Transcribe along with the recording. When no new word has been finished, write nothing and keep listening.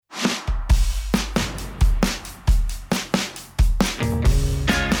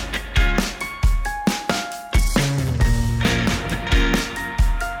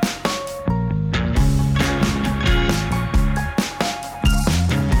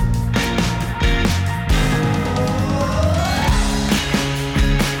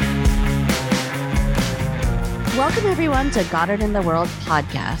Welcome, everyone, to Goddard in the World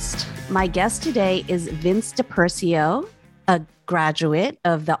podcast. My guest today is Vince DiPersio, a graduate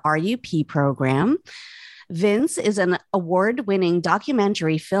of the RUP program. Vince is an award-winning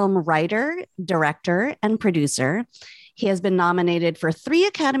documentary film writer, director, and producer. He has been nominated for 3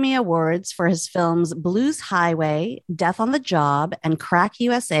 Academy Awards for his films Blues Highway, Death on the Job, and Crack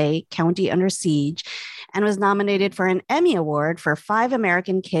USA, County Under Siege, and was nominated for an Emmy Award for 5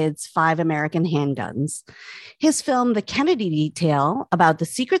 American Kids, 5 American Handguns. His film, The Kennedy Detail, about the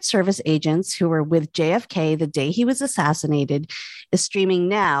Secret Service agents who were with JFK the day he was assassinated, is streaming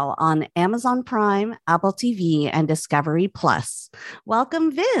now on Amazon Prime, Apple TV, and Discovery Plus.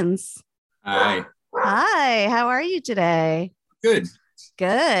 Welcome, Vince. Hi. Hi, how are you today? Good.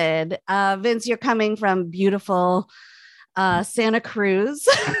 Good. Vince, you're coming from beautiful Santa Cruz.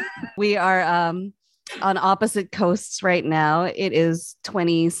 We are on opposite coasts right now. It is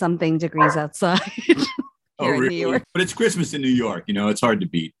 20-something degrees outside here in New York. But it's Christmas in New York. You know, it's hard to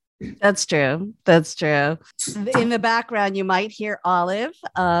beat. That's true. That's true. In the background, you might hear Olive,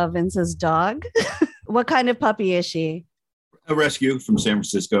 Vince's dog. What kind of puppy is she? A rescue from San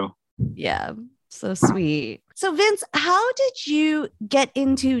Francisco. Yeah. So sweet. So Vince, how did you get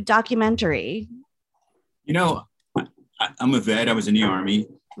into documentary? You know, I'm a vet. I was in the Army.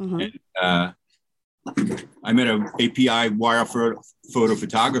 Mm-hmm. And I met an API wire photo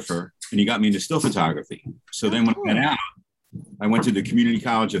photographer, and he got me into still photography. So then when I got out, I went to the Community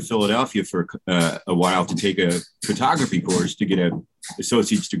College of Philadelphia for a while to take a photography course to get an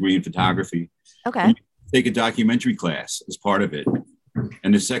associate's degree in photography. Okay. And take a documentary class as part of it.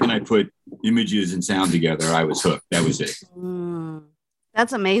 And the second I put images and sound together, I was hooked. That was it.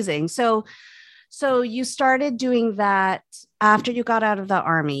 That's amazing. So you started doing that after you got out of the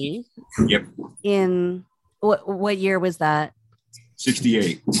Army. Yep. In what year was that?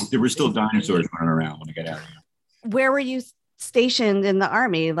 68. There were still dinosaurs running around when I got out of here. Where were you stationed in the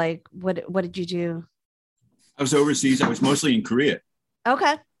Army? Like, what did you do? I was overseas. I was mostly in Korea.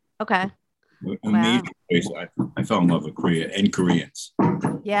 Okay. Amazing place. I fell in love with Korea and Koreans.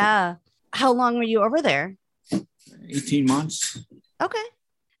 Yeah. How long were you over there? 18 months. Okay.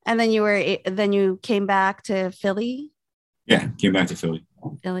 And then you came back to Philly? Yeah, came back to Philly.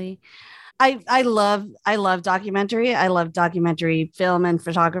 I love documentary. I love documentary film and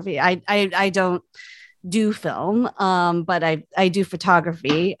photography. I don't do film, but I do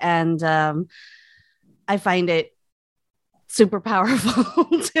photography, and I find it super powerful.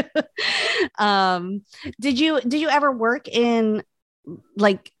 Did you ever work in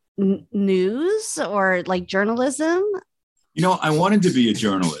like news or like journalism? You know, I wanted to be a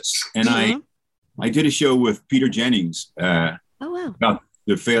journalist, and I did a show with Peter Jennings about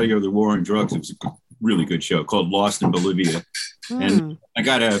the failure of the war on drugs. It was a really good show called Lost in Bolivia. And I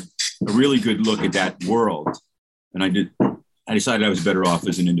got a really good look at that world. And I decided I was better off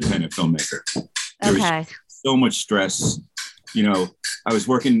as an independent filmmaker. There was so much stress. You know, I was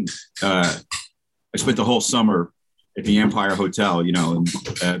working, I spent the whole summer at the Empire Hotel, you know,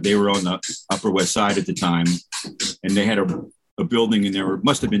 and they were on the Upper West Side at the time. And they had a building, and there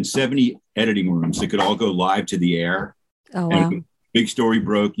must have been 70 editing rooms that could all go live to the air. Oh, wow. And big story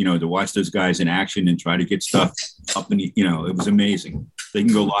broke, you know, to watch those guys in action and try to get stuff up in the, you know, it was amazing. They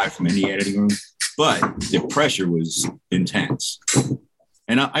can go live from any editing room, but the pressure was intense.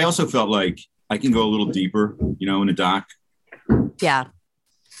 And I also felt like I can go a little deeper, you know, in a doc. Yeah.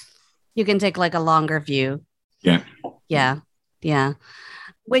 You can take like a longer view. Yeah. Yeah.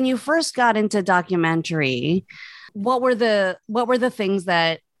 When you first got into documentary, what were the things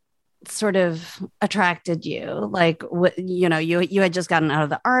that sort of attracted you? Like, you know, you had just gotten out of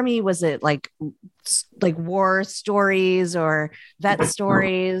the Army. Was it like war stories or vet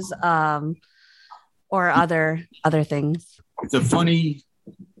stories, or other things? It's a funny,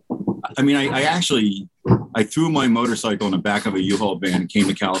 I mean, I threw my motorcycle in the back of a U-Haul van and came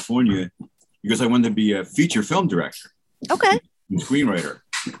to California because I wanted to be a feature film director. Okay. And screenwriter.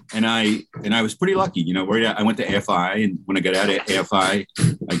 And I was pretty lucky, you know, where I went to AFI, and when I got out of AFI,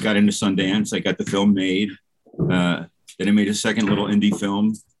 I got into Sundance. I got the film made. Then I made a second little indie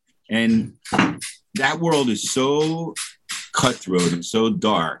film. And that world is so cutthroat and so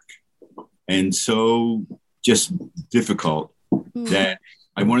dark and so just difficult that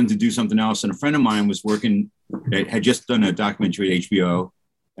I wanted to do something else. And a friend of mine was had just done a documentary at HBO.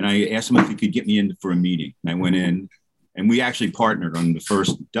 And I asked him if he could get me in for a meeting. And I went in. And we actually partnered on the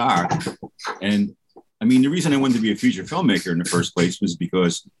first doc. And I mean, the reason I wanted to be a feature filmmaker in the first place was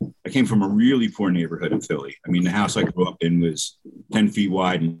because I came from a really poor neighborhood in Philly. I mean, the house I grew up in was 10 feet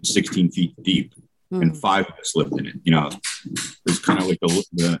wide and 16 feet deep. And 5 of us lived in it. You know, it was kind of like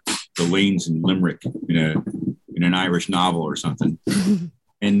the lanes in Limerick in in an Irish novel or something.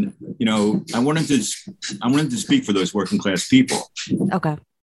 And, you know, I wanted to speak for those working class people. Okay.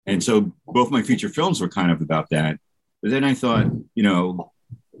 And so both my feature films were kind of about that. But then I thought, you know,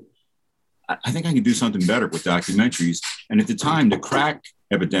 I think I could do something better with documentaries. And at the time, the crack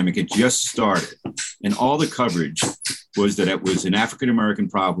epidemic had just started. And all the coverage was that it was an African-American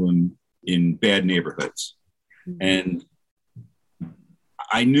problem in bad neighborhoods. And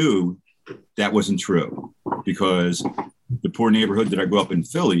I knew that wasn't true, because the poor neighborhood that I grew up in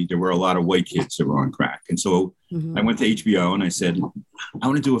Philly, there were a lot of white kids that were on crack. And so I went to HBO and I said, I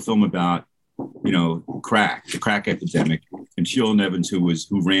want to do a film about, you know, the crack epidemic. And Sheila Nevins, who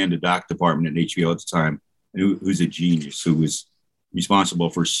ran the doc department at HBO at the time, and who's a genius, who was responsible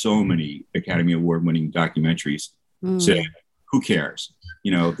for so many Academy Award winning documentaries, said, who cares?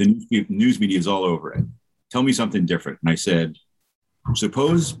 You know, the news media is all over it. Tell me something different. And I said,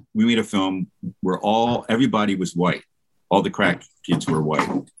 suppose we made a film where everybody was white. All the crack kids were white.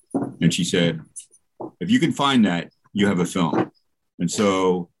 And she said, if you can find that, you have a film. And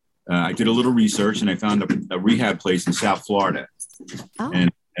so I did a little research and I found a rehab place in South Florida. Oh.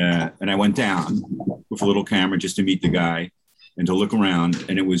 And I went down with a little camera just to meet the guy and to look around.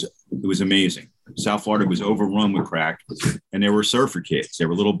 And it was amazing. South Florida was overrun with crack, and there were surfer kids. They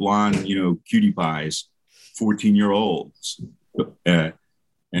were little blonde, you know, cutie pies, 14-year-olds.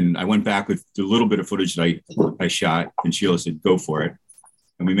 And I went back with the little bit of footage that I shot, and Sheila said, go for it.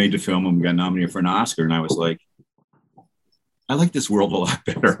 And we made the film and we got nominated for an Oscar. And I was like, I like this world a lot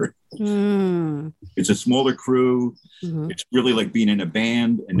better. It's a smaller crew. It's really like being in a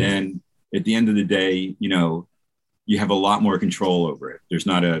band. And then at the end of the day, you know, you have a lot more control over it. There's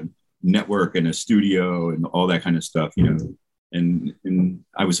not a network and a studio and all that kind of stuff, you know, and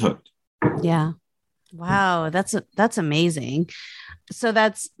I was hooked. Yeah. Wow. That's amazing. So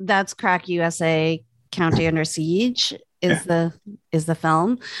that's Crack USA County Under Siege is the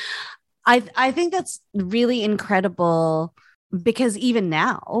film. I think that's really incredible, because even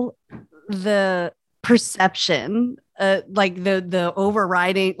now the perception, like the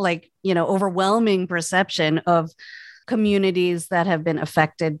overriding, like, you know, overwhelming perception of communities that have been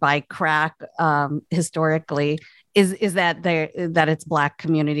affected by crack historically is that it's Black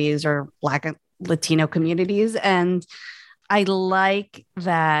communities or Black and Latino communities. And I like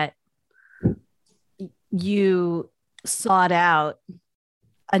that you sought out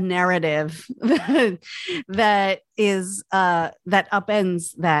a narrative that is that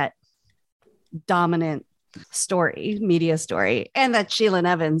upends that dominant media story, and that Sheila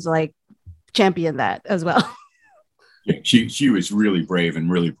Nevins like championed that as well. Yeah, she was really brave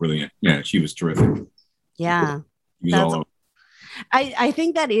and really brilliant. Yeah, she was terrific. Yeah. I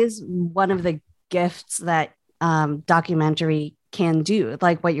think that is one of the gifts that documentary can do,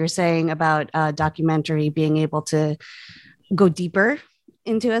 like what you're saying about documentary being able to go deeper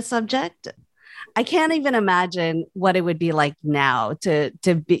into a subject. I can't even imagine what it would be like now to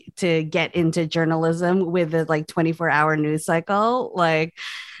get into journalism with a like 24-hour news cycle, like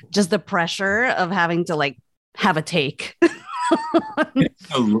just the pressure of having to like have a take.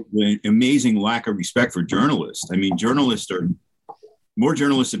 An amazing lack of respect for journalists. I mean, more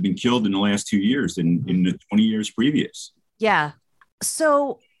journalists have been killed in the last 2 years than in the 20 years previous. Yeah.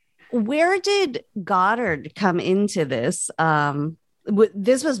 So where did Goddard come into this? You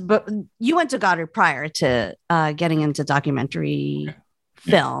went to Goddard prior to getting into documentary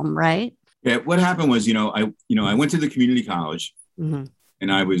film, right? Yeah. What happened was, I went to the community college, and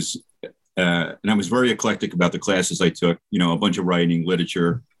I was very eclectic about the classes I took. You know, a bunch of writing,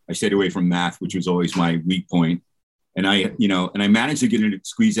 literature. I stayed away from math, which was always my weak point. And I managed to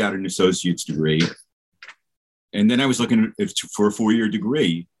squeeze out an associate's degree. And then I was looking for a 4-year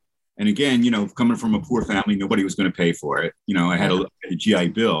degree. And again, coming from a poor family, nobody was going to pay for it. I had a GI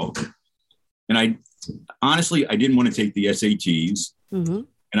Bill. And I didn't want to take the SATs. And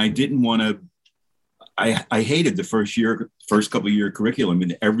I didn't want to, I hated the first couple of year curriculum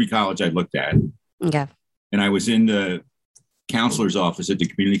in every college I looked at. Okay. And I was in the counselor's office at the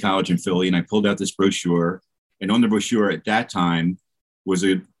community college in Philly, and I pulled out this brochure. And on the brochure at that time was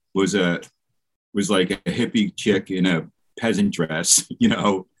like a hippie chick in a peasant dress,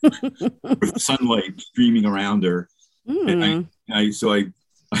 with sunlight streaming around her. And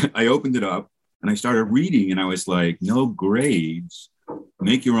I opened it up and I started reading, and I was like, no grades,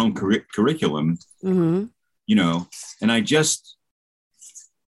 make your own curriculum, and I just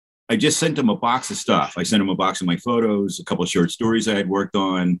sent them a box of stuff. I sent them a box of my photos, a couple of short stories I had worked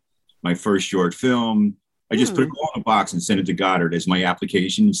on, my first short film. I just put it all in a box and sent it to Goddard as my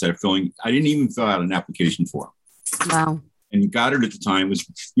application instead of I didn't even fill out an application form. Wow. And Goddard at the time was,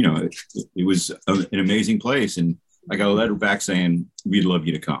 it was an amazing place. And I got a letter back saying, we'd love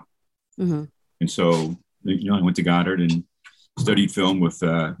you to come. Mm-hmm. And so, I went to Goddard and studied film with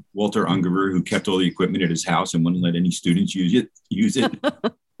Walter Ungerer, who kept all the equipment at his house and wouldn't let any students use it.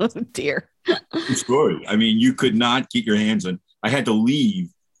 Oh, dear. Story. I mean, you could not get your hands on. I had to leave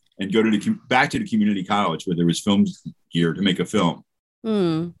and go to back to the community college where there was film gear to make a film.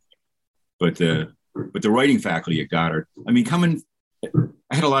 Mm. But the writing faculty at Goddard, I mean,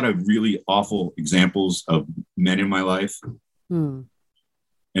 I had a lot of really awful examples of men in my life. Mm.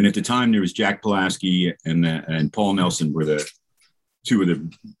 And at the time, there was Jack Pulaski and Paul Nelson were the two of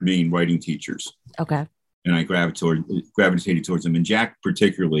the main writing teachers. Okay. And I gravitated towards them. And Jack,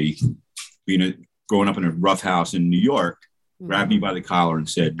 particularly, growing up in a rough house in New York, grabbed me by the collar and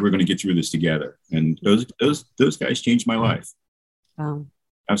said, "We're going to get through this together." And those guys changed my life. Wow.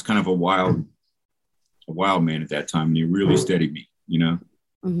 I was kind of a wild man at that time, and he really steadied me.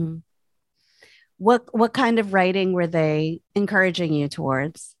 Mm-hmm. What kind of writing were they encouraging you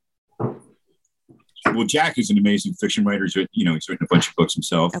towards? Well, Jack is an amazing fiction writer. He's written a bunch of books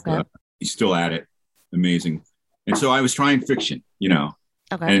himself. Okay. He's still at it. Amazing. And so I was trying fiction,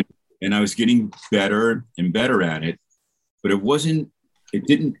 Okay. And I was getting better and better at it, but it wasn't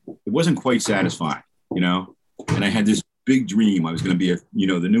quite satisfying, and I had this big dream. I was going to be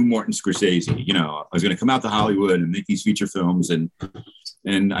the new Martin Scorsese, I was going to come out to Hollywood and make these feature films. And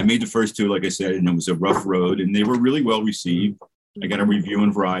I made the first two, like I said, and it was a rough road and they were really well received. I got a review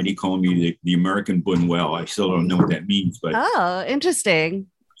in Variety calling me the American Buñuel. I still don't know what that means, but oh, interesting.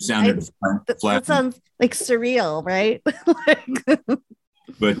 Sounded flat. That sounds like surreal, right?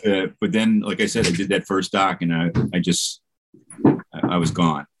 But then, like I said, I did that first doc, and I was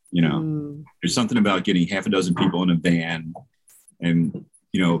gone. There's something about getting half a dozen people in a van, and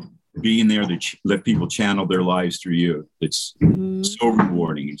being there to let people channel their lives through you. It's so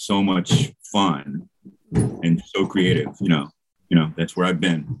rewarding and so much fun, and so creative. That's where I've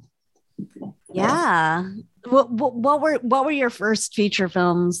been. Yeah. What were your first feature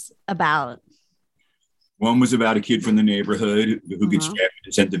films about? One was about a kid from the neighborhood who gets drafted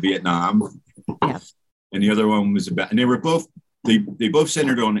and sent to Vietnam. Yeah. And the other one was about, and they both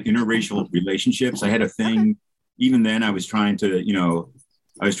centered on interracial relationships. I had a thing, even then I was trying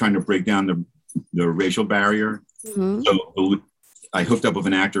to break down the racial barrier. Mm-hmm. So I hooked up with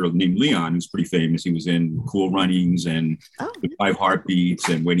an actor named Leon, who's pretty famous. He was in Cool Runnings and The 5 Heartbeats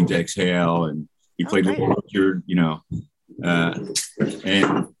and Waiting to Exhale. And he played Little Richard,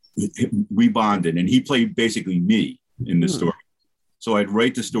 and we bonded, and he played basically me in the story. So I'd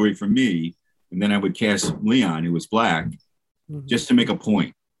write the story for me, and then I would cast Leon, who was black, just to make a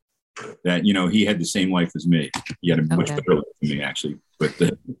point that, he had the same life as me. He had a much better life than me, actually. But,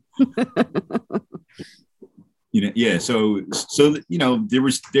 yeah. So, they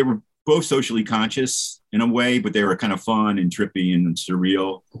were both socially conscious in a way, but they were kind of fun and trippy and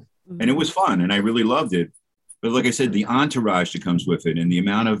surreal. And it was fun, and I really loved it. But like I said, the entourage that comes with it and the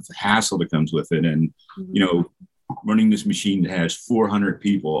amount of hassle that comes with it, and, running this machine that has 400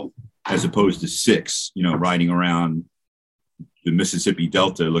 people as opposed to 6, riding around the Mississippi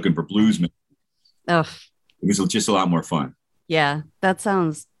Delta looking for bluesmen. Oh, It was just a lot more fun. Yeah, that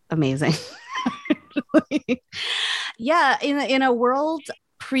sounds amazing. Yeah, in a world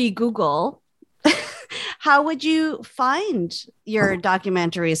pre-Google, how would you find your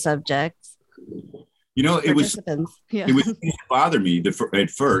documentary subjects? It was bother me at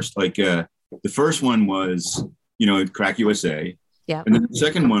first. Like the first one was, Crack USA. Yeah. And then the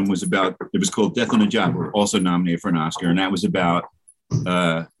second one was it was called Death on the Job, also nominated for an Oscar. And that was about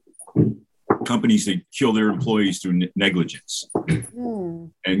companies that kill their employees through negligence.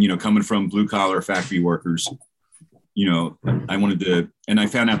 And, coming from blue collar factory workers, I wanted to, and I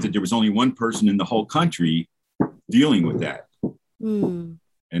found out that there was only one person in the whole country dealing with that.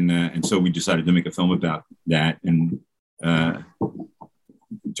 And so we decided to make a film about that, and it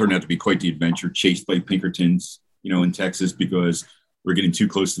turned out to be quite the adventure, chased by Pinkertons, in Texas, because we're getting too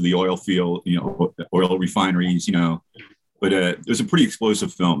close to the oil field, oil refineries, But it was a pretty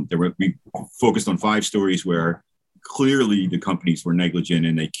explosive film. We focused on 5 stories where clearly the companies were negligent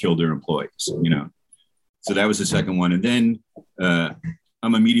and they killed their employees, So that was the second one. And then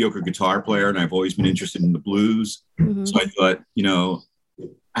I'm a mediocre guitar player, and I've always been interested in the blues. So I thought,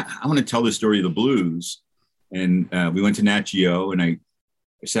 I want to tell the story of the blues. And we went to Nat Geo, and I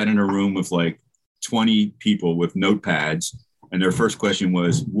sat in a room with like 20 people with notepads. And their first question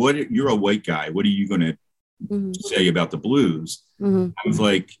was, you're a white guy. What are you going to say about the blues? I was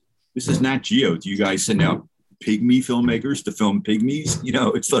like, this is Nat Geo. Do you guys send out pygmy filmmakers to film pygmies. You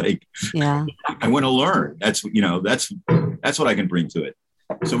know, it's like, Yeah. I want to learn. That's what I can bring to it.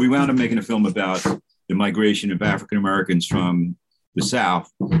 So we wound up making a film about the migration of African Americans from the South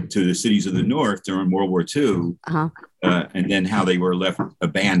to the cities of the North during World War II, and then how they were left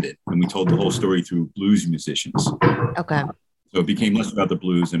abandoned. And we told the whole story through blues musicians. Okay. So it became less about the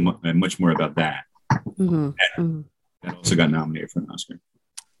blues and much more about that. Mm-hmm. And that also got nominated for an Oscar.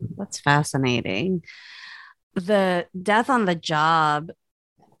 That's fascinating. The death on the job,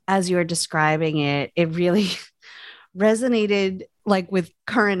 as you were describing it, it really resonated like with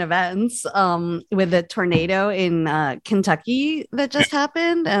current events, with the tornado in Kentucky that just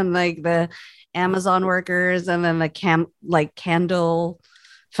happened, and like the Amazon workers, and then the candle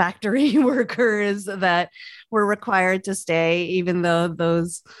factory workers that were required to stay even though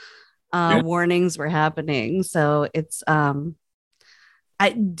those warnings were happening. So it's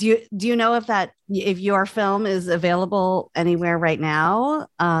do you know if your film is available anywhere right now?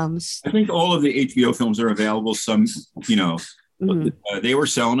 I think all of the HBO films are available. Some, they were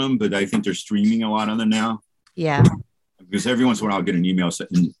selling them, but I think they're streaming a lot of them now. Yeah. Because every once in a while I'll get an email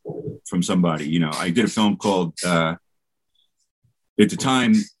from somebody. You know, I did a film called, at the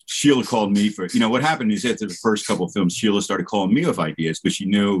time, Sheila called me for, what happened is after the first couple of films, Sheila started calling me with ideas because she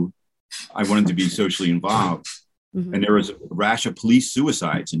knew I wanted to be socially involved. Mm-hmm. And there was a rash of police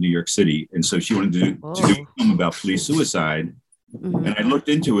suicides in New York City. And so she wanted to do a film about police suicide. Mm-hmm. And I looked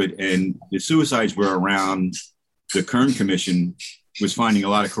into it, and the suicides were around the Kern Commission was finding a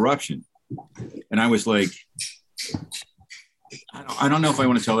lot of corruption. And I was like, I don't know if I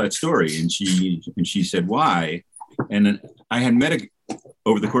want to tell that story. And she said, why? And then I had met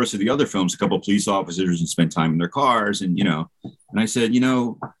over the course of the other films, a couple of police officers and spent time in their cars. And, and I said,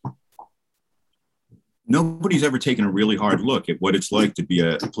 nobody's ever taken a really hard look at what it's like to be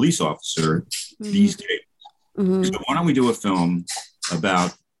a police officer these days. Mm-hmm. So why don't we do a film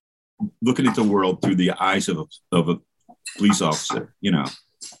about looking at the world through the eyes of a police officer,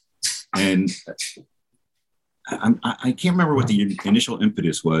 And I can't remember what the initial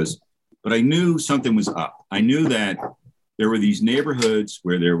impetus was, but I knew something was up. I knew that there were these neighborhoods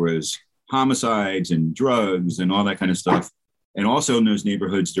where there was homicides and drugs and all that kind of stuff. And also in those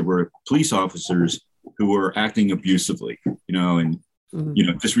neighborhoods, there were police officers who were acting abusively, and,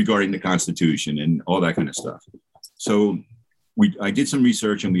 disregarding the Constitution and all that kind of stuff. So I did some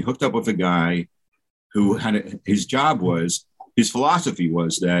research, and we hooked up with a guy who his philosophy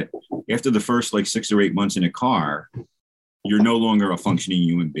was that after the first 6 or 8 months in a car, you're no longer a functioning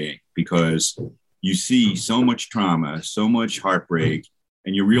human being because you see so much trauma, so much heartbreak,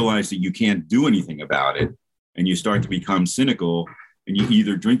 and you realize that you can't do anything about it. And you start to become cynical, and you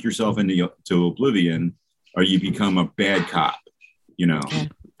either drink yourself into oblivion or you become a bad cop,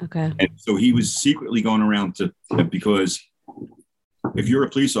 Okay. And so he was secretly going around because if you're a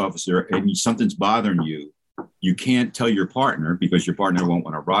police officer and something's bothering you, you can't tell your partner because your partner won't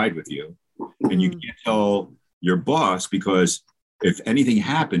want to ride with you. And you can't tell your boss because if anything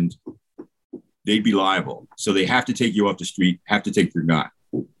happened, they'd be liable. So they have to take you off the street, have to take your gun.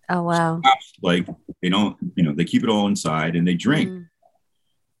 Oh, wow. So, they don't, they keep it all inside and they drink.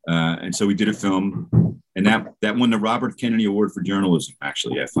 And so we did a film, and that won the Robert Kennedy Award for Journalism,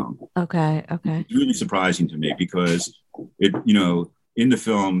 actually, that film. Okay. It's really surprising to me because it, in the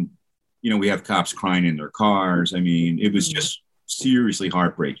film, we have cops crying in their cars. I mean, it was just seriously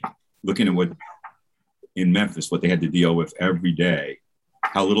heartbreaking looking at what in Memphis, what they had to deal with every day,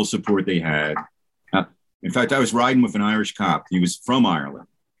 how little support they had. In fact, I was riding with an Irish cop. He was from Ireland.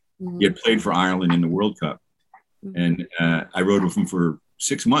 He had played for Ireland in the World Cup. And I rode with him for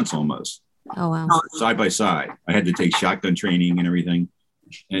 6 months almost. Oh, wow. Side by side. I had to take shotgun training and everything.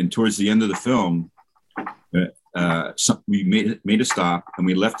 And towards the end of the film, we made a stop, and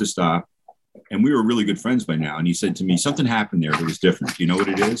we left the stop, and we were really good friends by now. And he said to me, something happened there that was different. Do you know what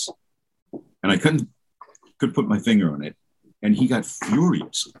it is? And I couldn't put my finger on it. And he got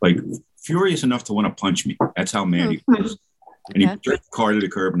furious enough to want to punch me. That's how mad he was. And he drove the car to the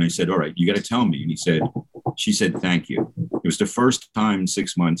curb, and I said, all right, you got to tell me. And she said, thank you. It was the first time in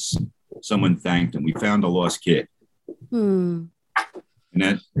 6 months someone thanked him. We found a lost kid. And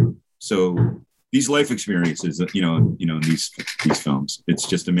so these life experiences, these films, it's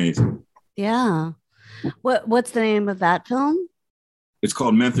just amazing. Yeah. What's the name of that film? It's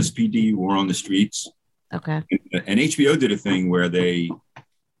called Memphis PD, War on the Streets. Okay. And HBO did a thing where they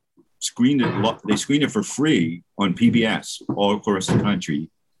screened it for free on PBS all across the country.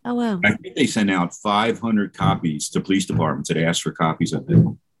 Oh, wow. I think they sent out 500 copies to police departments that asked for copies of it.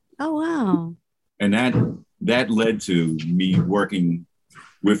 Oh, wow. And that led to me working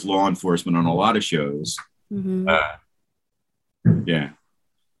with law enforcement on a lot of shows Mm-hmm. Yeah.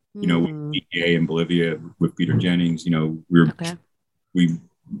 With DEA in Bolivia with Peter Jennings, we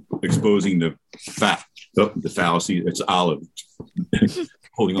exposing the fallacy. It's Olive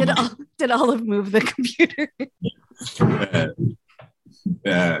holding on. Did Olive move the computer?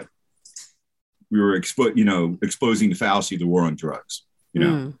 We were exposing the fallacy of the war on drugs.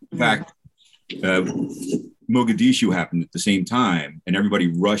 In fact, Mogadishu happened at the same time, and everybody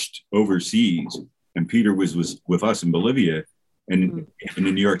rushed overseas. And Peter was with us in Bolivia. And in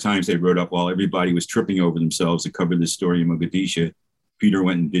the New York Times, they wrote up while everybody was tripping over themselves to cover this story in Mogadishu, Peter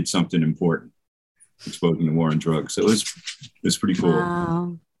went and did something important, exposing the war on drugs. So it was pretty cool.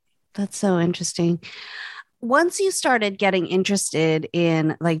 Wow, that's so interesting. Once you started getting interested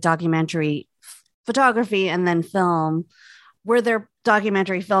in like documentary photography and then film, were there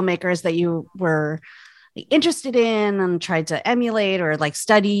documentary filmmakers that you were interested in and tried to emulate or like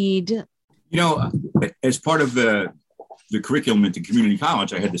studied? As part of the curriculum at the community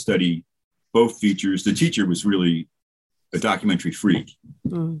college, I had to study both features. The teacher was really a documentary freak.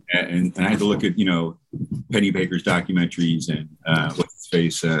 And I had to look at, Penny Baker's documentaries and what's his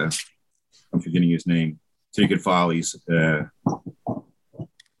face? I'm forgetting his name. Ticket Follies. It'll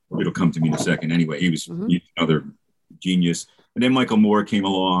come to me in a second. Anyway, he was another genius. And then Michael Moore came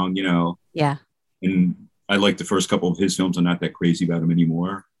along, Yeah. And I liked the first couple of his films. I'm not that crazy about him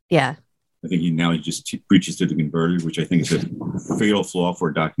anymore. Yeah. I think he just preaches to the converted, which I think is a fatal flaw for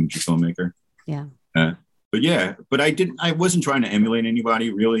a documentary filmmaker. Yeah. But I wasn't trying to emulate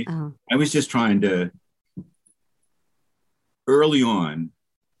anybody really. Oh. I was just trying to, early on,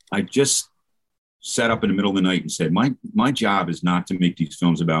 I just sat up in the middle of the night and said, my job is not to make these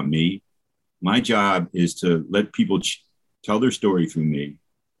films about me. My job is to let people tell their story through me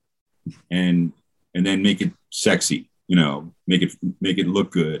and then make it sexy. Make it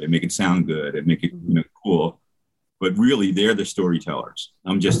look good and make it sound good and make it cool. But really, they're the storytellers.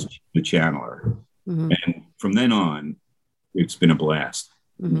 I'm just the channeler. And from then on, it's been a blast.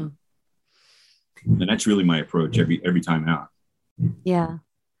 And that's really my approach every time out. Yeah.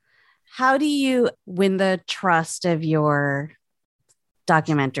 How do you win the trust of your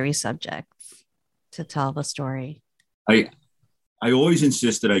documentary subjects to tell the story? I always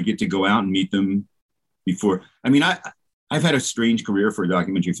insist that I get to go out and meet them before. I mean, I've had a strange career for a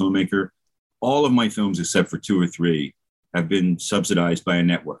documentary filmmaker. All of my films, except for 2 or 3, have been subsidized by a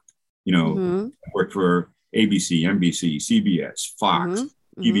network. I worked for ABC, NBC, CBS, Fox,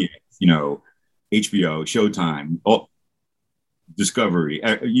 PBS, HBO, Showtime, Discovery.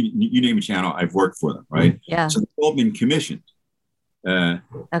 You name a channel, I've worked for them, right? Yeah. So they've all been commissioned.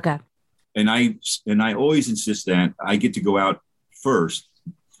 Okay. And I always insist that I get to go out first,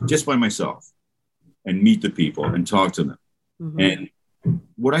 just by myself, and meet the people and talk to them. And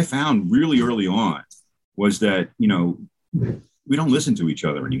what I found really early on was that, we don't listen to each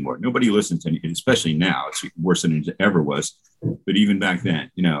other anymore. Nobody listens to anything, especially now. It's worse than it ever was. But even back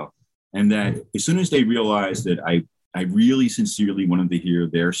then, and that as soon as they realized that I really sincerely wanted to hear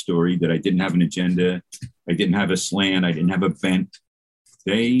their story, that I didn't have an agenda, I didn't have a slant, I didn't have a bent,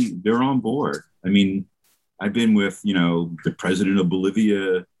 they're on board. I mean, I've been with, the president of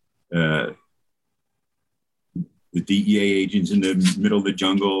Bolivia, the DEA agents in the middle of the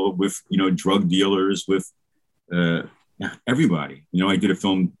jungle, with, drug dealers, with everybody. I did a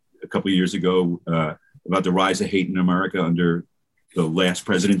film a couple of years ago about the rise of hate in America under the last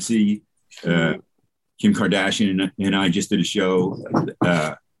presidency. Kim Kardashian and I just did a show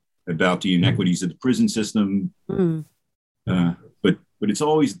about the inequities of the prison system. But it's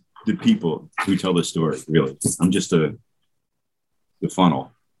always the people who tell the story, really. I'm just the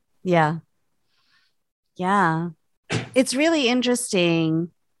funnel. Yeah. Yeah. It's really interesting,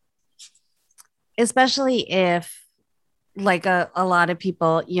 especially if like a lot of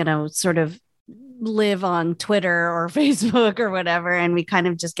people, sort of live on Twitter or Facebook or whatever, and we kind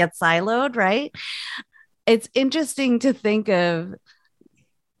of just get siloed, right? It's interesting to think of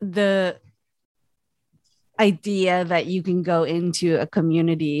the idea that you can go into a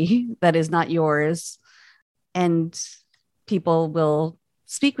community that is not yours and people will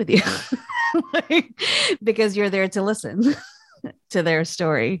speak with you because you're there to listen to their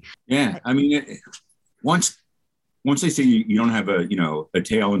story. Yeah. I mean, once they say you don't have a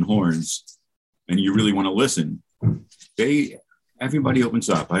tail and horns and you really want to listen, everybody opens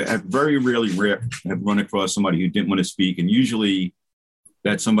up. I very rarely have run across somebody who didn't want to speak. And usually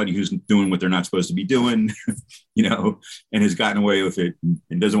that's somebody who's doing what they're not supposed to be doing, and has gotten away with it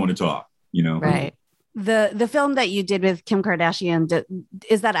and doesn't want to talk, Right. The film that you did with Kim Kardashian,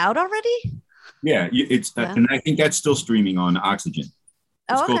 is that out already? Yeah, and I think that's still streaming on Oxygen.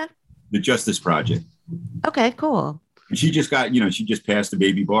 It's called The Justice Project. Okay, cool. And she just got, she just passed the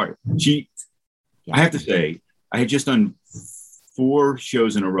baby bar. Yeah. I have to say, I had just done 4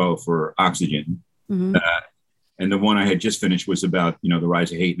 shows in a row for Oxygen. Mm-hmm. And the one I had just finished was about, the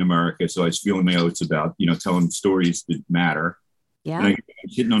rise of hate in America. So I was feeling my oats about, telling stories that matter. Yeah. And I'm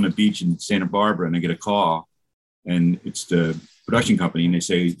sitting on the beach in Santa Barbara and I get a call and it's the production company. And they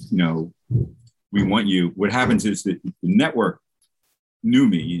say, we want you. What happens is that the network knew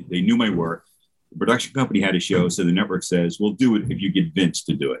me. They knew my work. The production company had a show. So the network says, we'll do it if you get Vince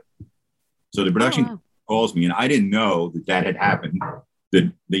to do it. So the production calls me and I didn't know that had happened,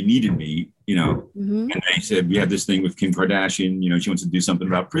 that they needed me, Mm-hmm. and they said, we have this thing with Kim Kardashian, she wants to do something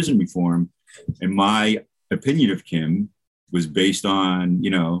about prison reform. And my opinion of Kim was based on,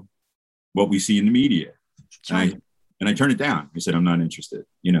 what we see in the media. Sure. And I turned it down. I said, I'm not interested,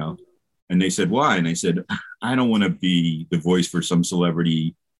 and they said, why? And I said, I don't want to be the voice for some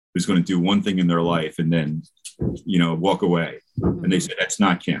celebrity who's going to do one thing in their life and then, walk away. Mm-hmm. And they said, that's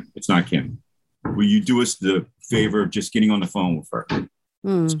not Kim. It's not Kim. Will you do us the favor of just getting on the phone with her?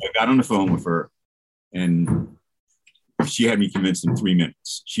 Mm. So I got on the phone with her and she had me convinced in 3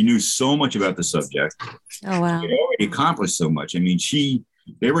 minutes. She knew so much about the subject. Oh, wow. She had already accomplished so much. I mean,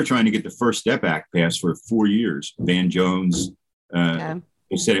 they were trying to get the First Step Act passed for 4 years. Van Jones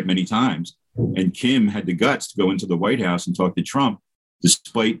said it many times. And Kim had the guts to go into the White House and talk to Trump,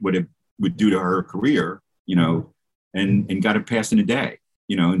 despite what it would do to her career, and got it passed in a day,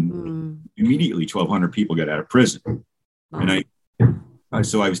 and immediately 1,200 people got out of prison. And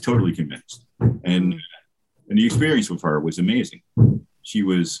so I was totally convinced. And the experience with her was amazing. She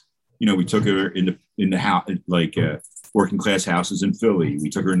was, we took her in the house, like working class houses in Philly. We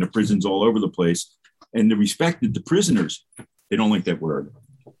took her into prisons all over the place. And the respect that the prisoners, they don't like that word,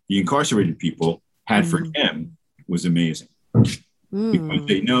 the incarcerated people had for Kim was amazing. Because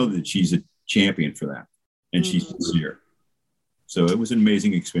they know that she's a champion for them and she's sincere. So it was an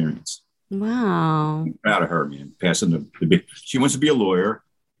amazing experience. Wow. I'm proud of her, man. Passing the big. She wants to be a lawyer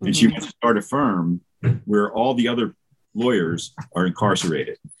and she wants to start a firm where all the other lawyers are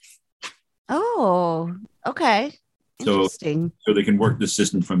incarcerated. Oh, okay. Interesting. So they can work the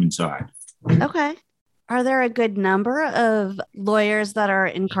system from inside. Okay. Are there a good number of lawyers that are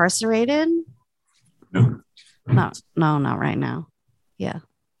incarcerated? No. No, not right now. Yeah.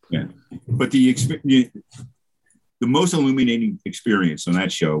 Yeah. But the most illuminating experience on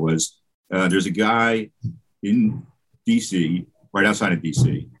that show was there's a guy in DC, right outside of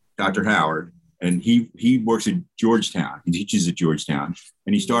DC, Dr. Howard, and he works at Georgetown. He teaches at Georgetown,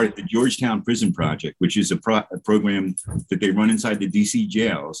 and he started the Georgetown Prison Project, which is a program that they run inside the DC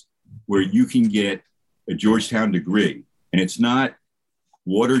jails where you can get a Georgetown degree. And it's not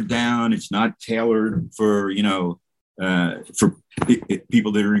watered down. It's not tailored for, for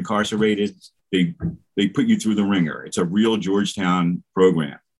people that are incarcerated. They put you through the ringer. It's a real Georgetown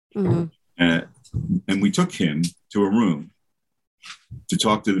program. Mm-hmm. And we took him to a room to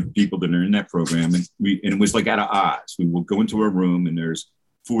talk to the people that are in that program. And it was like out of Oz. We will go into a room and there's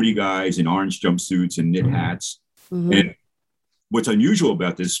 40 guys in orange jumpsuits and knit hats. Mm-hmm. And what's unusual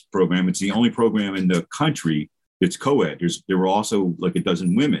about this program, it's the only program in the country that's co-ed. There were also like a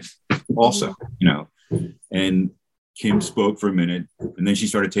dozen women also, and Kim spoke for a minute and then she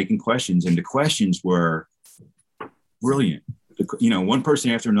started taking questions and the questions were brilliant. One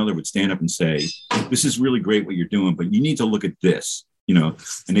person after another would stand up and say, this is really great what you're doing, but you need to look at this, and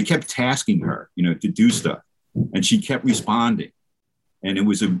they kept tasking her, to do stuff. And she kept responding. And it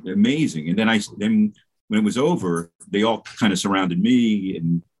was amazing. And then when it was over, they all kind of surrounded me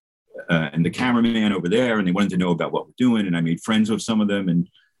and the cameraman over there, and they wanted to know about what we're doing. And I made friends with some of them.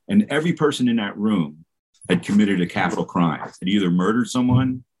 And every person in that room had committed a capital crime, had either murdered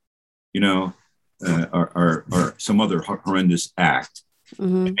someone, or some other horrendous act.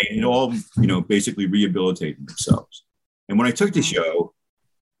 Mm-hmm. And they all, basically rehabilitated themselves. And when I took the show,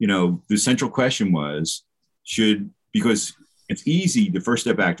 the central question was, because it's easy, the First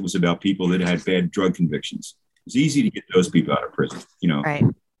Step Act was about people that had bad drug convictions. It's easy to get those people out of prison. Right.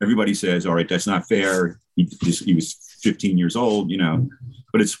 Everybody says, all right, that's not fair. He was 15 years old,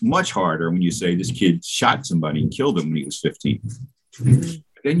 but it's much harder when you say this kid shot somebody and killed him when he was 15. Mm-hmm.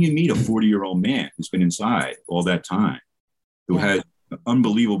 Then you meet a 40-year-old man who's been inside all that time, who has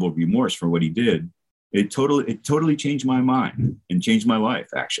unbelievable remorse for what he did. It totally changed my mind and changed my life,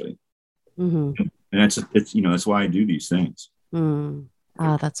 actually. Mm-hmm. And that's why I do these things. Mm.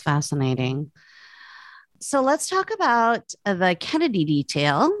 Oh, that's fascinating. So let's talk about the Kennedy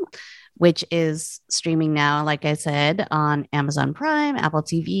Detail, which is streaming now, like I said, on Amazon Prime, Apple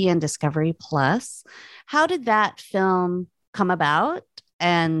TV, and Discovery Plus. How did that film come about?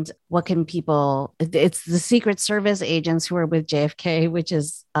 and what can people, it's the Secret Service agents who are with JFK, which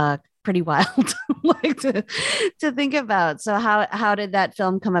is pretty wild like to think about. So how did that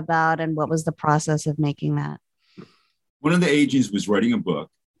film come about, and what was the process of making that? One of the agents was writing a book.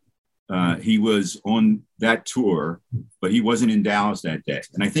 He was on that tour, but he wasn't in Dallas that day.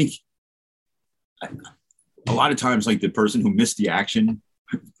 And I think a lot of times, like, the person who missed the action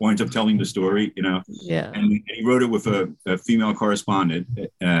winds up telling the story, you know? Yeah. And he wrote it with a female correspondent.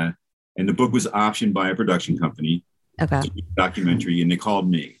 And the book was optioned by a production company. Okay. Documentary. And they called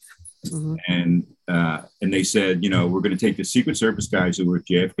me. Mm-hmm. And they said, you know, we're going to take the Secret Service guys who were at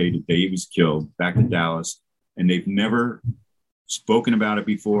JFK the day he was killed back to Dallas. And they've never spoken about it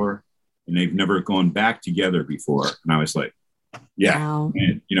before. And they've never gone back together before. And I was like, yeah, wow.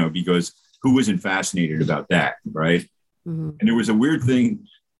 And, you know, because who wasn't fascinated about that, right? Mm-hmm. And there was a weird thing.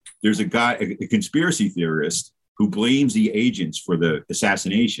 There's a guy, a conspiracy theorist, who blames the agents for the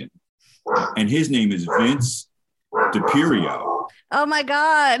assassination. And his name is Vince DiPiero. Oh, my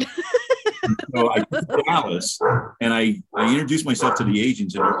God. So I went to Dallas, and I introduced myself to the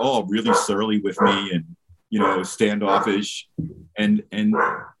agents, and they're all really surly with me and, you know, standoffish.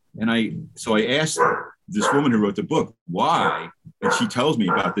 So I asked this woman who wrote the book why, and she tells me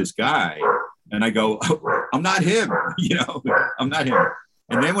about this guy, and I go, oh, I'm not him, you know, I'm not him.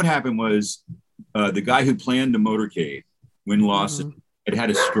 And then what happened was the guy who planned the motorcade, Win Lawson, had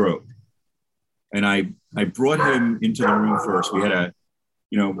a stroke, and I brought him into the room first. We had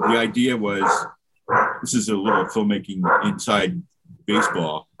the idea was, this is a little filmmaking inside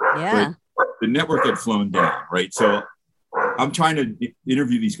baseball. Yeah. The network had flown down, right? So I'm trying to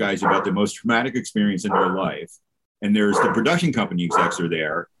interview these guys about the most traumatic experience in their life. And there's the production company execs are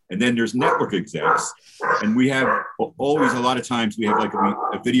there. And then there's network execs. And we have always, a lot of times we have like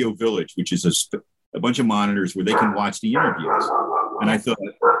a video village, which is a bunch of monitors where they can watch the interviews. And I thought,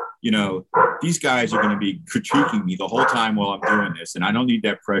 you know, these guys are going to be critiquing me the whole time while I'm doing this. And I don't need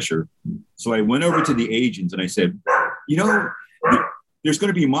that pressure. So I went over to the agents and I said, you know, there's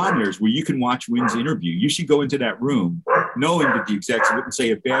going to be monitors where you can watch Win's interview. You should go into that room knowing that the execs wouldn't say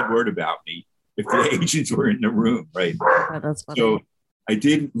a bad word about me if the agents were in the room, right? Oh, that's funny. So I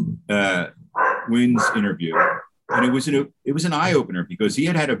did Win's interview, and it was an eye opener because he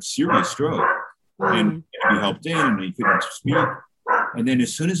had a serious stroke, and he helped in, and he couldn't speak. And then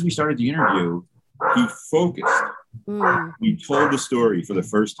as soon as we started the interview, he focused. He told the story for the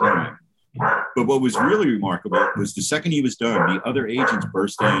first time. But what was really remarkable was the second he was done, the other agents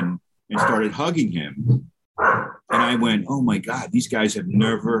burst in and started hugging him. And I went, oh my God, these guys have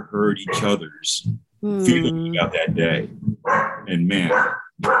never heard each other's feelings about that day. And man,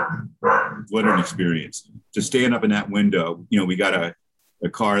 what an experience. To stand up in that window, you know, we got a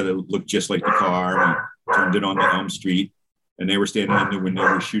car that looked just like the car. We turned it on to Elm Street, and they were standing in the window,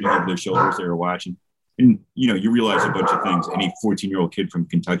 were shooting over their shoulders, they were watching. And, you know, you realize a bunch of things. Any 14-year-old kid from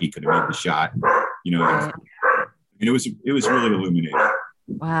Kentucky could have made the shot, you know, and it was really illuminating.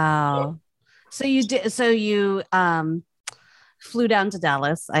 Wow. So you flew down to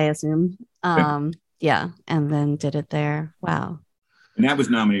Dallas, I assume. Yeah. And then did it there. Wow. And that was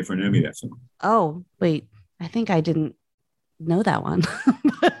nominated for an Emmy, that film. Oh, wait. I think I didn't know that one.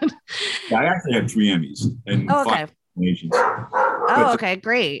 Yeah, I actually had 3 Emmys and 5 nominations. Oh, okay.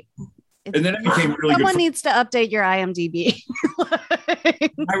 Great. And then it became really Someone good. needs to update your IMDb.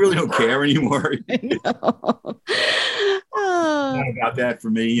 I really don't care anymore. I know. Not about that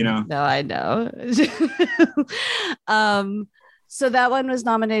for me, you know. No, I know. So that one was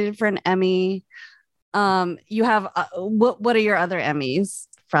nominated for an Emmy. You have what are your other Emmys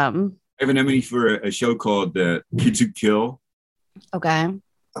from? I have an Emmy for a show called Kids Who Kill. Okay.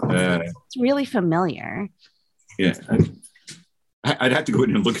 It's really familiar. Yeah. I'd have to go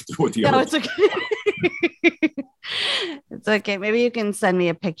in and look at what the other. No, it's okay. It's okay. Maybe you can send me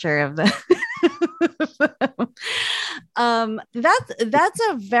a picture of the. That's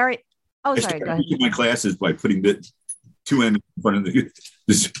a very. Oh, sorry. Go ahead. My classes by putting the 2 Emmys in front of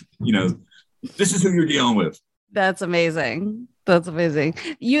this. You know, this is who you're dealing with. That's amazing. That's amazing.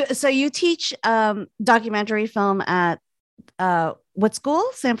 You teach documentary film at what school?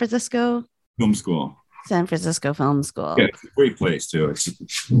 San Francisco Film School. San Francisco Film School. Yeah, it's a great place too.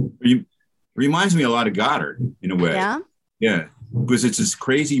 It reminds me a lot of Goddard in a way. Yeah. Yeah, because it's this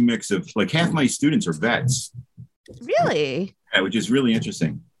crazy mix of, like, half my students are vets. Really? Yeah, which is really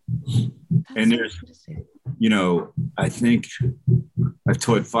interesting. And there's, you know, I think I've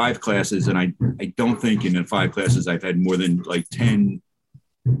taught 5 classes, and I don't think in the 5 classes I've had more than like 10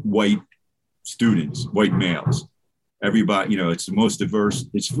 white students, white males. Everybody, you know, it's the most diverse.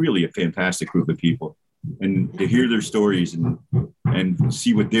 It's really a fantastic group of people. and to hear their stories and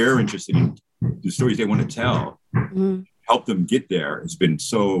see what they're interested in, the stories they want to tell, help them get there, has been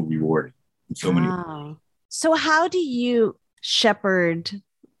so rewarding in so many ways. So how do you shepherd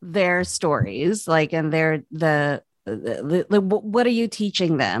their stories, like, and the what are you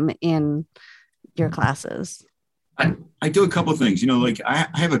teaching them in your classes? I do a couple of things, like I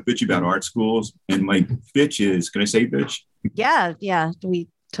have a bitch about art schools, and my bitch is, can I say bitch? Yeah, we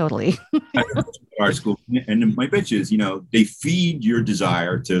totally. Art school, and my bitch is, they feed your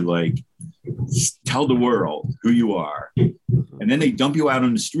desire to like tell the world who you are, and then they dump you out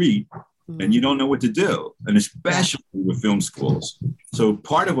on the street, and you don't know what to do, and especially with film schools. So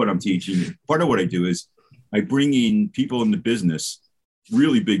part of what I'm teaching, part of what I do is I bring in people in the business,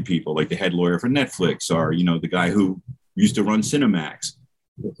 really big people, like the head lawyer for Netflix, or the guy who used to run Cinemax,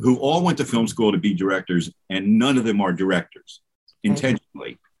 who all went to film school to be directors, and none of them are directors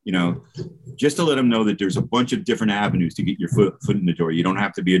intentionally. Just to let them know that there's a bunch of different avenues to get your foot in the door. You don't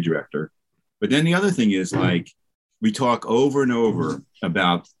have to be a director. But then the other thing is, like, we talk over and over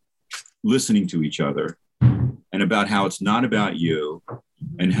about listening to each other, and about how it's not about you,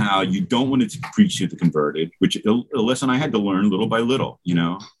 and how you don't want to preach to the converted, which a lesson I had to learn little by little,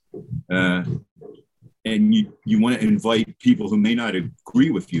 and you want to invite people who may not agree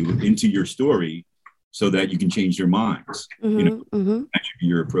with you into your story, so that you can change their minds. That should be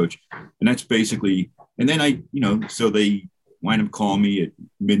your approach. And that's basically, and then so they wind up calling me at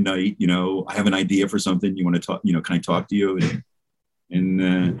midnight, I have an idea for something. You want to talk, can I talk to you? And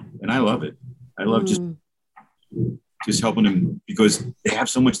I love it. I love just helping them, because they have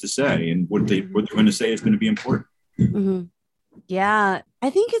so much to say, and what they're going to say is going to be important. Yeah, I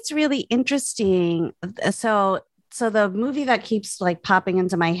think it's really interesting. So the movie that keeps like popping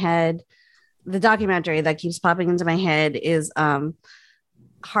into my head, the documentary that keeps popping into my head is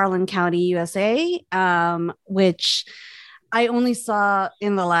Harlan County, USA, which I only saw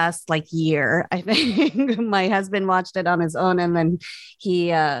in the last year. I think my husband watched it on his own, and then he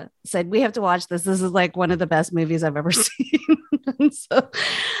said, "We have to watch this. This is like one of the best movies I've ever seen."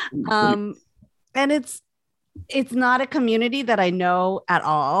 And it's not a community that I know at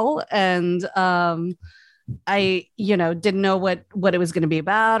all, and I didn't know what it was going to be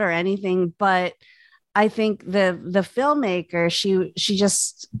about or anything, but I think the filmmaker,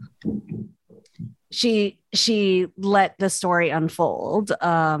 she let the story unfold,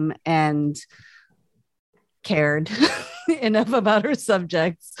 and cared enough about her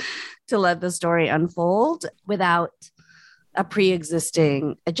subjects to let the story unfold without a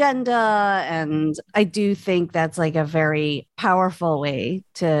pre-existing agenda. And I do think that's like a very powerful way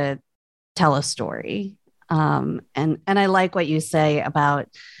to tell a story. And I like what you say about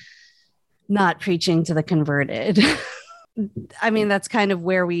not preaching to the converted. I mean, that's kind of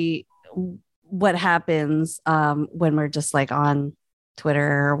what happens when we're just like on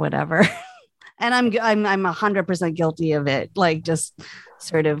Twitter or whatever. And I'm 100% guilty of it, like just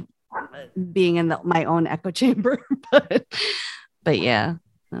sort of being in my own echo chamber. but yeah,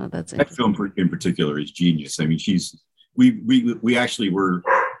 no, that's that film in particular is genius. I mean, we actually were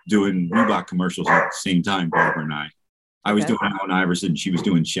doing Reebok commercials at the same time, Barbara and I. I was doing Allen Iverson, she was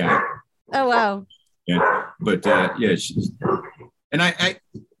doing Shaq. Oh wow. Yeah, but yeah, and I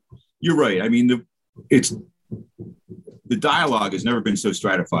you're right. I mean, the dialogue has never been so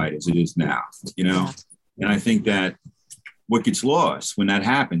stratified as it is now, Yeah. And I think that what gets lost when that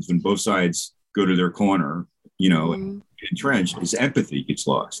happens, when both sides go to their corner, and entrenched, is empathy gets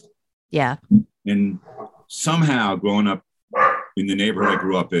lost. Yeah. And somehow growing up in the neighborhood I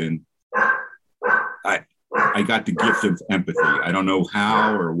grew up in, I got the gift of empathy. I don't know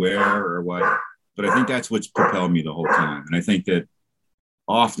how or where or what, but I think that's what's propelled me the whole time. And I think that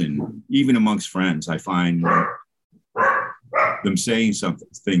often, even amongst friends, I find them saying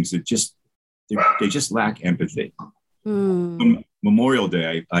things that they just lack empathy. Memorial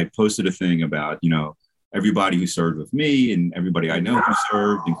Day, I posted a thing about, everybody who served with me and everybody I know who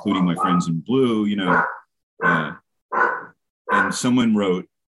served, including my friends in blue, and someone wrote,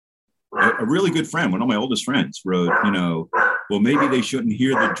 a really good friend, one of my oldest friends wrote, well, maybe they shouldn't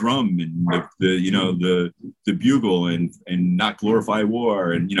hear the drum and the bugle and not glorify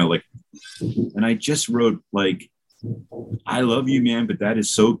war. And, and I just wrote I love you, man, but that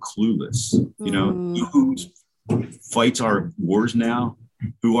is so clueless. Who fights our wars now,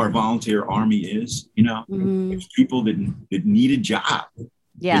 who our volunteer army is, it's people that need a job.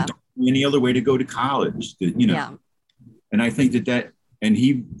 Yeah. Don't know any other way to go to college, Yeah. And I think that and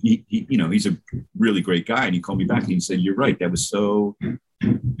he he's a really great guy. And he called me back and he said, "You're right. That was so,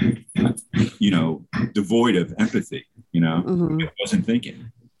 devoid of empathy. I wasn't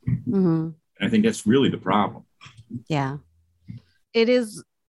thinking." Mm-hmm. And I think that's really the problem. Yeah. It is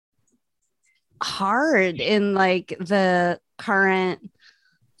hard in like the current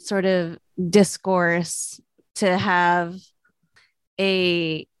sort of discourse to have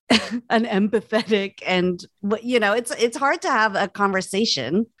a an empathetic and it's hard to have a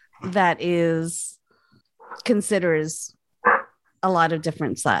conversation that considers a lot of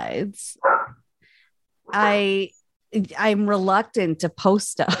different sides. I'm reluctant to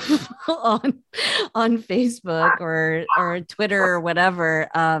post stuff on Facebook or Twitter or whatever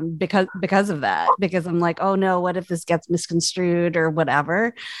because of that, because I'm like, oh no, what if this gets misconstrued or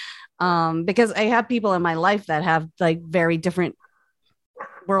whatever, because I have people in my life that have like very different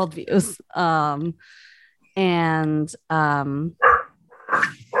worldviews, and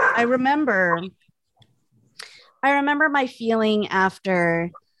I remember my feeling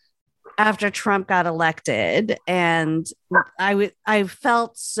after Trump got elected, and I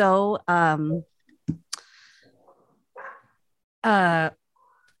felt so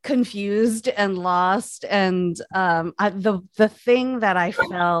confused and lost, and the thing that I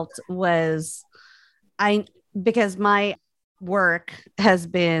felt was because my work has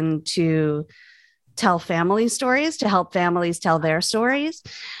been to tell family stories, to help families tell their stories,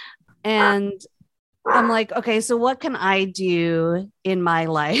 and I'm like, okay, so what can I do in my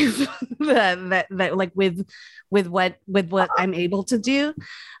life that like with what I'm able to do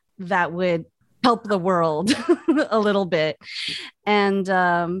that would help the world a little bit. And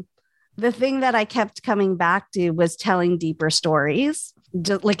the thing that I kept coming back to was telling deeper stories,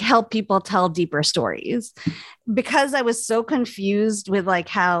 just like help people tell deeper stories, because I was so confused with like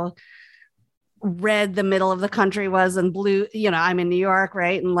how red the middle of the country was and blue, I'm in New York,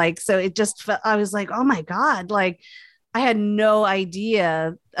 right? And like, so it just I was like, oh my God, like I had no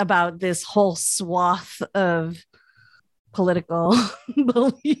idea about this whole swath of political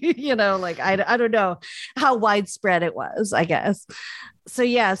belief, like I don't know how widespread it was, I guess. So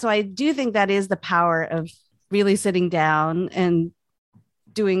yeah, so I do think that is the power of really sitting down and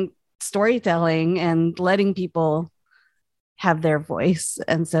doing storytelling and letting people have their voice.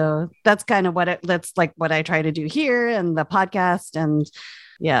 And so that's kind of that's like what I try to do here and the podcast. And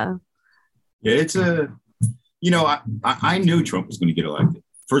yeah, it's I knew Trump was going to get elected.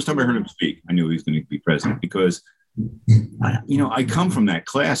 First time I heard him speak, I knew he was going to be president, because I come from that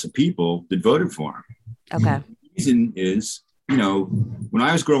class of people that voted for him. Okay. The reason is, when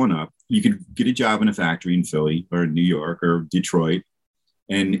I was growing up, you could get a job in a factory in Philly or New York or Detroit,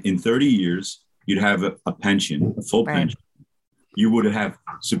 and in 30 years you'd have a pension, a full pension. You would have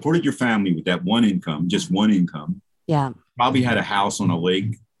supported your family with that one income, just one income. Yeah. Probably had a house on a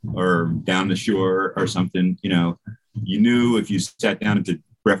lake or down the shore or something. You knew if you sat down at the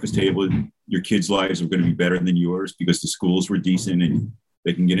breakfast table, your kids' lives were going to be better than yours because the schools were decent and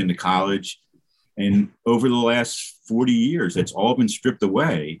they can get into college. And over the last 40 years, that's all been stripped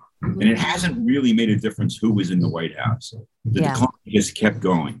away. And it hasn't really made a difference who was in the White House. The decline has kept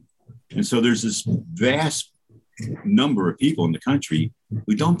going. And so there's this vast number of people in the country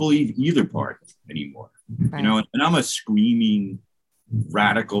who don't believe either party anymore. Right. And I'm a screaming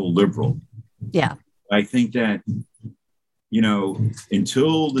radical liberal. Yeah. I think that,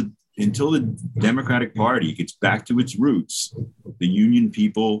 until the Democratic Party gets back to its roots, the union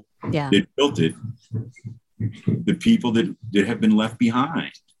people that built it, the people that have been left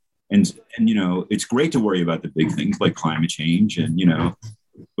behind. And it's great to worry about the big things like climate change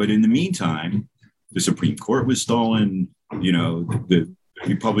but in the meantime, the Supreme Court was stolen. The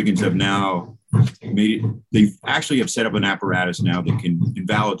Republicans have now they actually have set up an apparatus now that can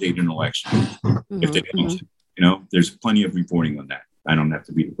invalidate an election if they want to. There's plenty of reporting on that. I don't have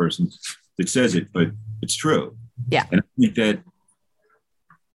to be the person that says it, but it's true. Yeah. And I think that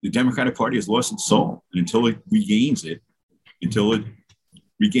the Democratic Party has lost its soul. And until it regains it, until it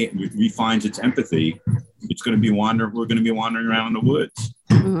refines its empathy, we're going to be wandering around in the woods.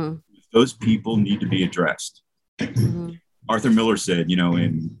 Mm-hmm. Those people need to be addressed. Mm-hmm. Arthur Miller said,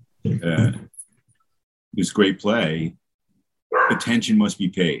 in this great play, attention must be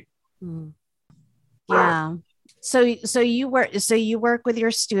paid. Mm. Yeah. So you work with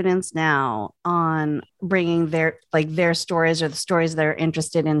your students now on bringing their stories or the stories they're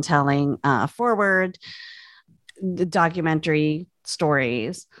interested in telling forward, the documentary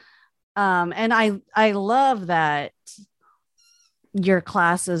stories. And I love that your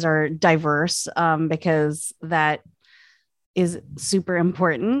classes are diverse, because that is super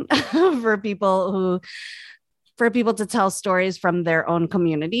important for people to tell stories from their own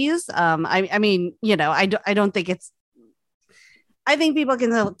communities. I don't think I think people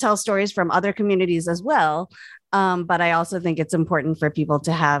can tell stories from other communities as well. But I also think it's important for people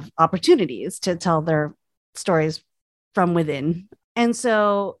to have opportunities to tell their stories from within. And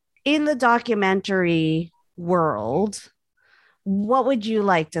so in the documentary world, what would you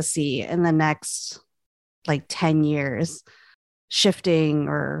like to see in the next like 10 years shifting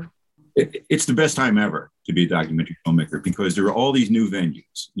or? It's the best time ever to be a documentary filmmaker because there are all these new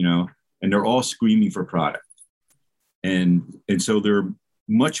venues, and they're all screaming for product. And so they're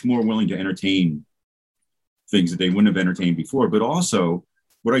much more willing to entertain things that they wouldn't have entertained before. But also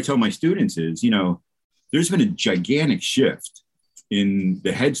what I tell my students is, there's been a gigantic shift in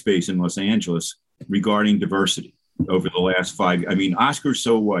the headspace in Los Angeles regarding diversity over the last 5 years. I mean, Oscar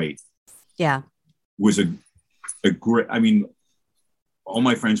So White was a great, all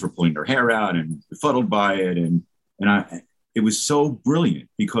my friends were pulling their hair out and befuddled by it. And it was so brilliant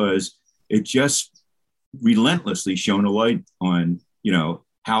because it just relentlessly shone a light on,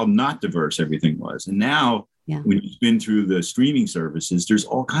 how not diverse everything was. And now when you've been through the streaming services, there's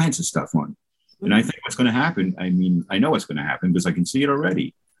all kinds of stuff on. And I think what's going to happen, I know what's going to happen because I can see it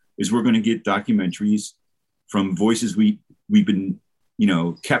already, is we're going to get documentaries from voices we've been,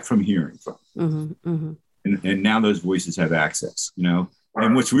 kept from hearing from. And now those voices have access,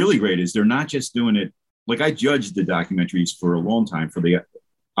 And what's really great is they're not just doing it. Like I judged the documentaries for a long time for the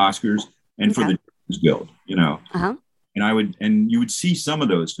Oscars and for the Guild, and you would see some of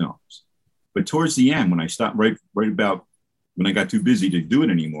those films. But towards the end, when I stopped right about when I got too busy to do it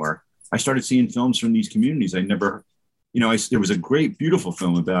anymore, I started seeing films from these communities. I never, there was a great, beautiful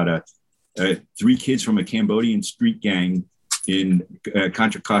film about 3 kids from a Cambodian street gang in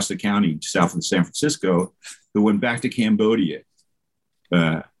Contra Costa County, south of San Francisco, who went back to Cambodia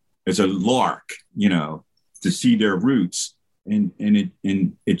as a lark, to see their roots, and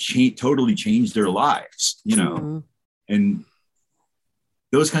it totally changed their lives, and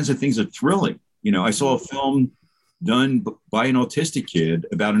those kinds of things are thrilling. I saw a film done by an autistic kid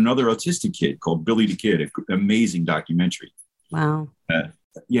about another autistic kid called Billy the Kid, an amazing documentary. Wow.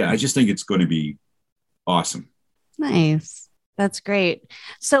 I just think it's going to be awesome. Nice. That's great.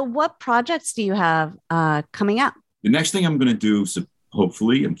 So what projects do you have coming up? The next thing I'm going to do, so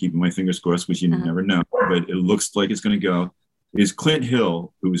hopefully, I'm keeping my fingers crossed because you never know, but it looks like it's going to go, is Clint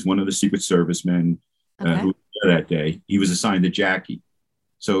Hill, who was one of the Secret Service men who was there that day. He was assigned to Jackie.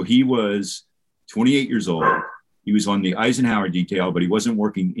 So he was 28 years old. He was on the Eisenhower detail, but he wasn't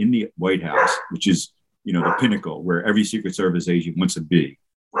working in the White House, which is, the pinnacle where every Secret Service agent wants to be.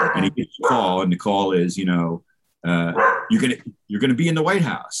 And he gets a call, and the call is, you're gonna be in the White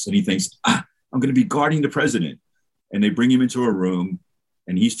House. And he thinks, I'm going to be guarding the president. And they bring him into a room,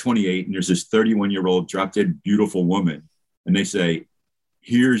 and he's 28, and there's this 31-year-old drop-dead beautiful woman. And they say,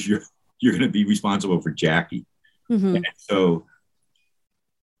 you're going to be responsible for Jackie. And so,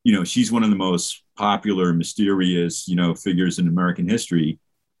 she's one of the most popular, mysterious, figures in American history.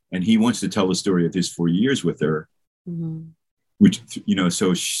 And he wants to tell the story of his 4 years with her, which,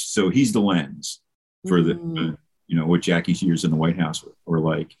 so he's the lens for the, what Jackie's years in the White House were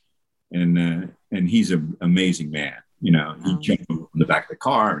like. And he's an amazing man. He jumped on the back of the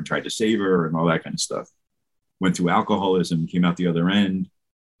car and tried to save her and all that kind of stuff. Went through alcoholism, came out the other end.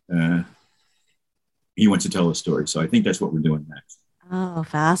 He wants to tell a story. So I think that's what we're doing next. Oh,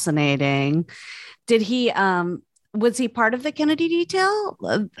 fascinating. Did he, was he part of the Kennedy detail?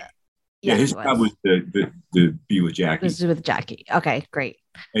 Yeah, his job was to be with Jackie. This is with Jackie. Okay, great.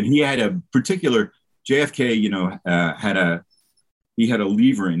 And he had a particular, JFK, he had a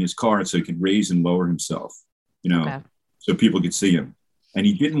lever in his car so he could raise and lower himself, so people could see him. And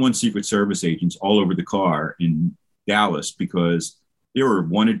he didn't want Secret Service agents all over the car in Dallas because there were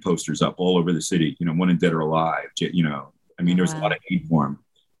wanted posters up all over the city, wanted dead or alive, there was a lot of hate for him.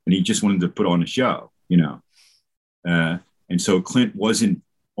 And he just wanted to put on a show, and so Clint wasn't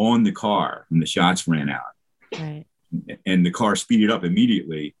on the car when the shots ran out. Right. And the car speeded up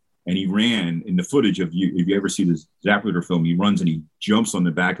immediately. And he ran in the footage of if you ever see the Zapruder film, he runs and he jumps on the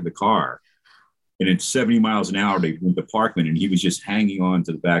back of the car. And at 70 miles an hour, they went to Parkland, and he was just hanging on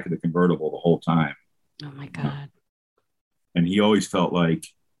to the back of the convertible the whole time. Oh, my God. And he always felt like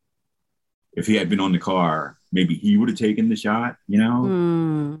if he had been on the car, maybe he would have taken the shot,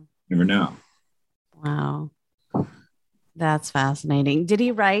 Never know. Wow. That's fascinating. Did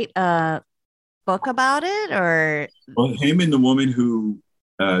he write a book about it or? Well, him and the woman who,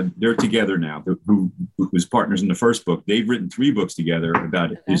 they're together now, who was partners in the first book. They've written 3 books together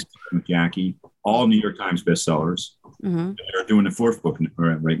about his time with Jackie, all New York Times bestsellers. They're doing the 4th book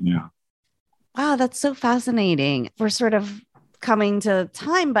right now. Wow, that's so fascinating. We're sort of coming to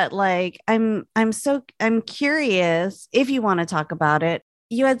time, but I'm curious if you want to talk about it.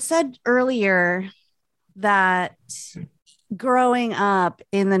 You had said earlier that growing up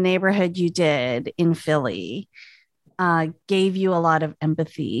in the neighborhood you did in Philly gave you a lot of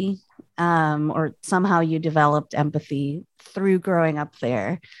empathy, or somehow you developed empathy through growing up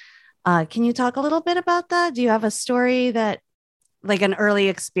there. Can you talk a little bit about that? Do you have a story that, like an early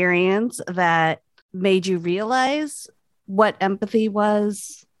experience that made you realize what empathy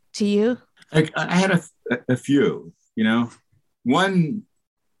was to you? I had a few, one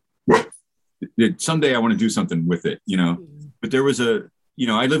that someday I want to do something with it, but there was I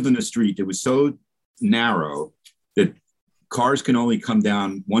lived in a street that was so narrow that cars can only come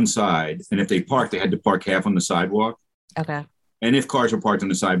down one side. And if they parked, they had to park half on the sidewalk. Okay. And if cars were parked on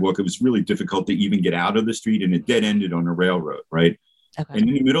the sidewalk, it was really difficult to even get out of the street, and it dead ended on a railroad, right? Okay. And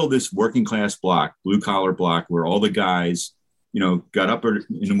in the middle of this working class block, blue collar block, where all the guys, got up in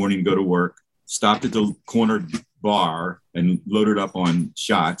the morning to go to work, stopped at the corner bar and loaded up on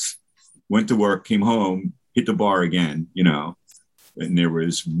shots, went to work, came home, hit the bar again, and there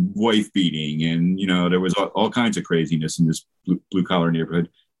was wife beating, and, there was all kinds of craziness in this blue collar neighborhood.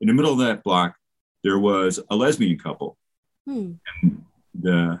 In the middle of that block, there was a lesbian couple. And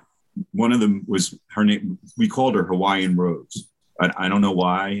one of them was her name. We called her Hawaiian Rose. I don't know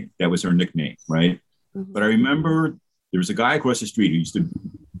why that was her nickname, right? Mm-hmm. But I remember there was a guy across the street who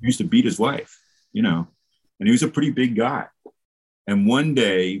used to beat his wife, and he was a pretty big guy. And one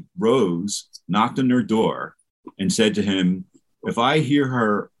day, Rose knocked on their door and said to him, "If I hear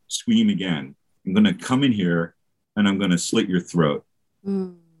her scream again, I'm going to come in here and I'm going to slit your throat."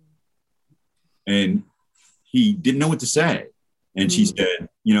 Mm. And he didn't know what to say. And she said,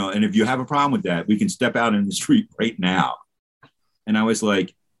 and if you have a problem with that, we can step out in the street right now. And I was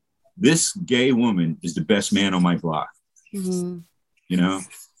like, this gay woman is the best man on my block, and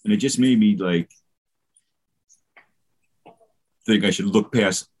it just made me think I should look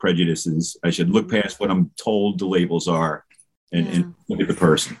past prejudices. I should look past what I'm told the labels are and look at the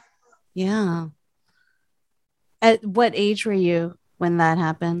person. Yeah. At what age were you when that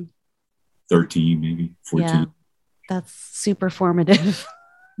happened? 13, maybe 14. Yeah, that's super formative.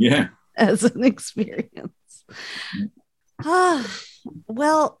 Yeah. As an experience.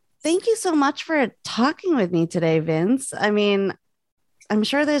 Well, thank you so much for talking with me today, Vince. I mean, I'm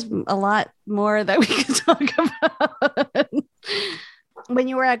sure there's a lot more that we could talk about. When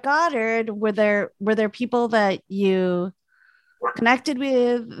you were at Goddard, were there people that you connected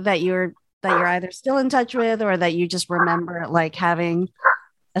with that you're either still in touch with, or that you just remember having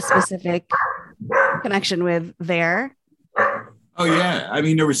a specific connection with there? Oh yeah. I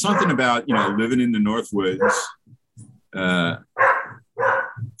mean, there was something about, living in the Northwoods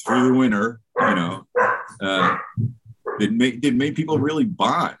through the winter, that made people really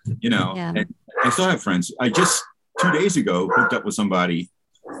bond, Yeah. And I still have friends. I just 2 days ago hooked up with somebody.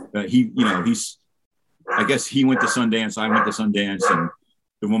 I guess he went to Sundance, I went to Sundance, and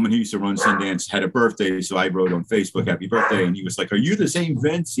the woman who used to run Sundance had a birthday. So I wrote on Facebook, "Happy birthday." And he was like, "Are you the same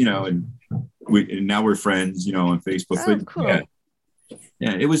Vince?" And now we're friends, on Facebook. Oh, but cool.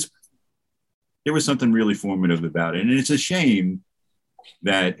 Yeah, there was something really formative about it. And it's a shame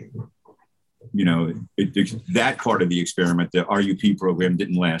that, that part of the experiment, the RUP program,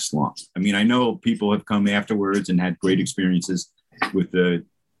 didn't last long. I mean, I know people have come afterwards and had great experiences with the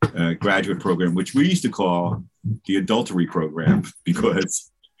graduate program, which we used to call the adultery program,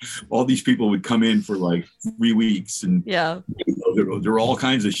 because all these people would come in for 3 weeks, and there were all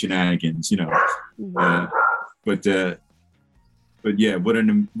kinds of shenanigans, Mm-hmm. But yeah, what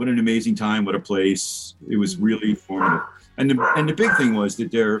an amazing time! What a place! It was really formative, and the big thing was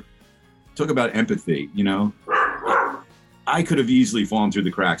that talk about empathy. I could have easily fallen through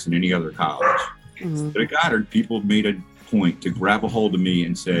the cracks in any other college, but at Goddard, people made a point to grab a hold of me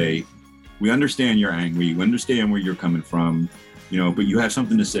and say, "We understand you're angry. We understand where you're coming from, but you have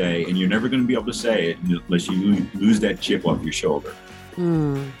something to say, and you're never going to be able to say it unless you lose that chip off your shoulder."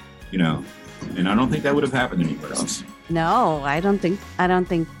 And I don't think that would have happened anywhere else. No, I don't think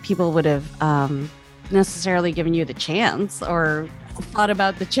people would have necessarily given you the chance or thought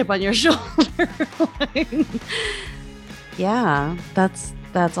about the chip on your shoulder. Yeah, that's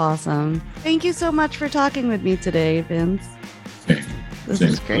awesome. Thank you so much for talking with me today, Vince. This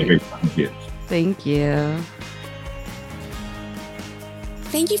is great. Thank you.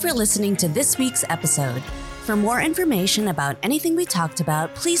 Thank you for listening to this week's episode. For more information about anything we talked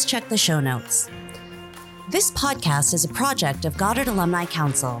about, please check the show notes. This podcast is a project of Goddard Alumni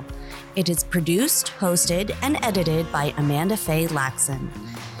Council. It is produced, hosted, and edited by Amanda Faye Laxon.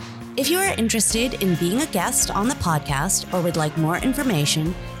 If you are interested in being a guest on the podcast or would like more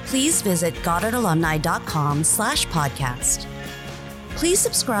information, please visit goddardalumni.com/podcast. Please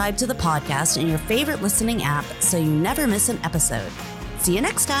subscribe to the podcast in your favorite listening app so you never miss an episode. See you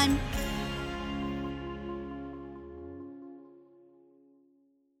next time.